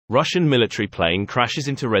Russian military plane crashes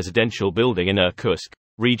into residential building in Irkutsk,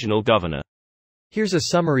 regional governor. Here's a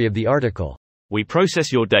summary of the article. We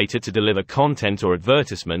process your data to deliver content or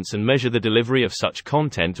advertisements and measure the delivery of such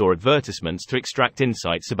content or advertisements to extract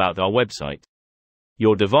insights about our website.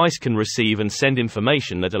 Your device can receive and send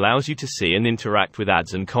information that allows you to see and interact with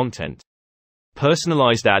ads and content.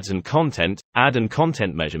 Personalized ads and content, ad and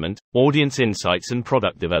content measurement, audience insights and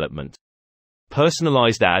product development.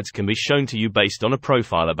 Personalized ads can be shown to you based on a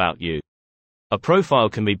profile about you. A profile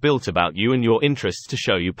can be built about you and your interests to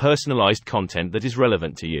show you personalized content that is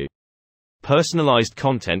relevant to you. Personalized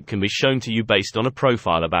content can be shown to you based on a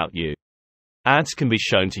profile about you. Ads can be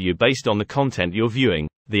shown to you based on the content you're viewing,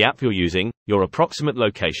 the app you're using, your approximate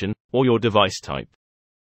location, or your device type.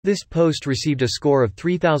 This post received a score of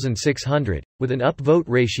 3,600, with an upvote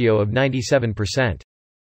ratio of 97%.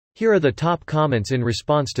 Here are the top comments in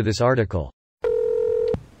response to this article.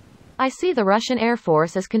 I see the Russian Air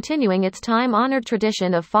Force is continuing its time-honored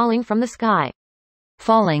tradition of falling from the sky.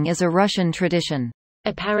 Falling is a Russian tradition.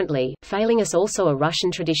 Apparently, failing is also a Russian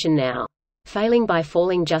tradition now. Failing by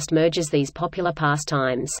falling just merges these popular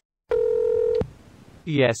pastimes.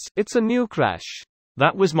 Yes, it's a new crash.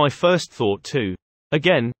 That was my first thought too.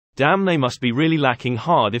 Again, damn, they must be really lacking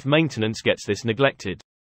hard if maintenance gets this neglected.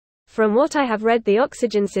 From what I have read, the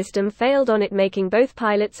oxygen system failed on it, making both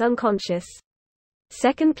pilots unconscious.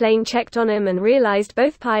 Second plane checked on him and realized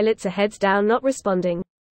both pilots are heads down, not responding.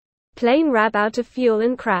 Plane ran out of fuel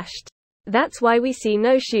and crashed. That's why we see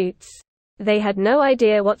no shoots. They had no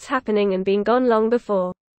idea what's happening and been gone long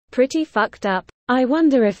before. Pretty fucked up. I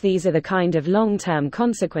wonder if these are the kind of long-term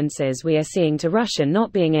consequences we are seeing to Russia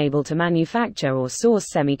not being able to manufacture or source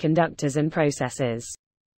semiconductors and processors.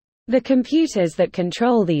 The computers that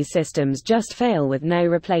control these systems just fail with no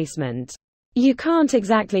replacement. You can't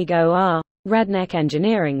exactly go, redneck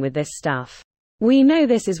engineering with this stuff. We know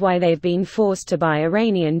this is why they've been forced to buy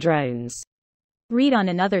Iranian drones. Read on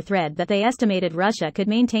another thread that they estimated Russia could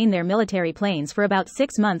maintain their military planes for about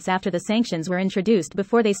 6 months after the sanctions were introduced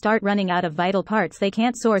before they start running out of vital parts they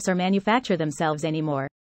can't source or manufacture themselves anymore.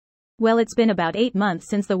 Well, it's been about 8 months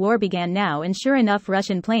since the war began now, and sure enough,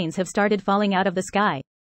 Russian planes have started falling out of the sky.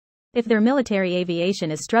 If their military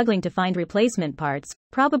aviation is struggling to find replacement parts,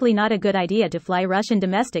 probably not a good idea to fly Russian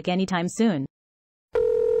domestic anytime soon.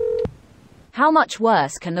 How much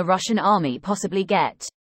worse can the Russian army possibly get?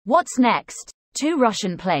 What's next? 2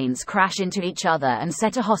 Russian planes crash into each other and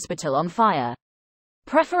set a hospital on fire.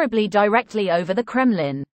 Preferably directly over the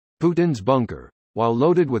Kremlin. Putin's bunker, while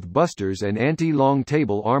loaded with busters and anti-long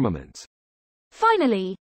table armaments.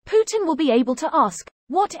 Finally, Putin will be able to ask,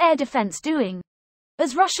 what air defense doing?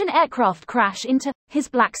 As Russian aircraft crash into his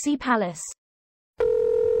Black Sea palace.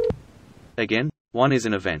 Again, 1 is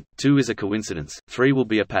an event, 2 is a coincidence, 3 will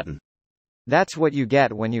be a pattern. That's what you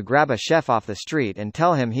get when you grab a chef off the street and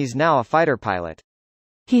tell him he's now a fighter pilot.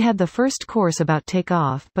 He had the first course about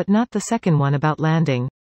takeoff, but not the second one about landing.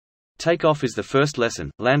 Takeoff is the first lesson,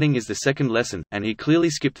 landing is the second lesson, and he clearly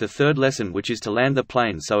skipped the third lesson, which is to land the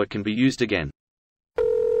plane so it can be used again.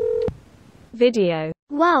 Video.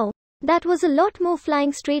 Wow, that was a lot more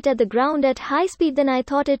flying straight at the ground at high speed than I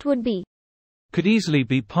thought it would be. Could easily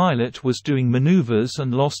be pilot was doing maneuvers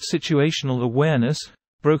and lost situational awareness,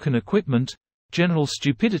 broken equipment, general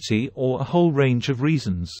stupidity, or a whole range of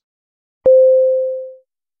reasons.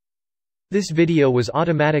 This video was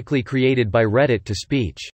automatically created by Reddit to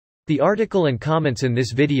speech. The article and comments in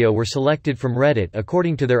this video were selected from Reddit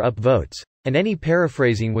according to their upvotes, and any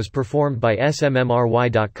paraphrasing was performed by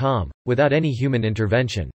smmry.com, without any human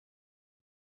intervention.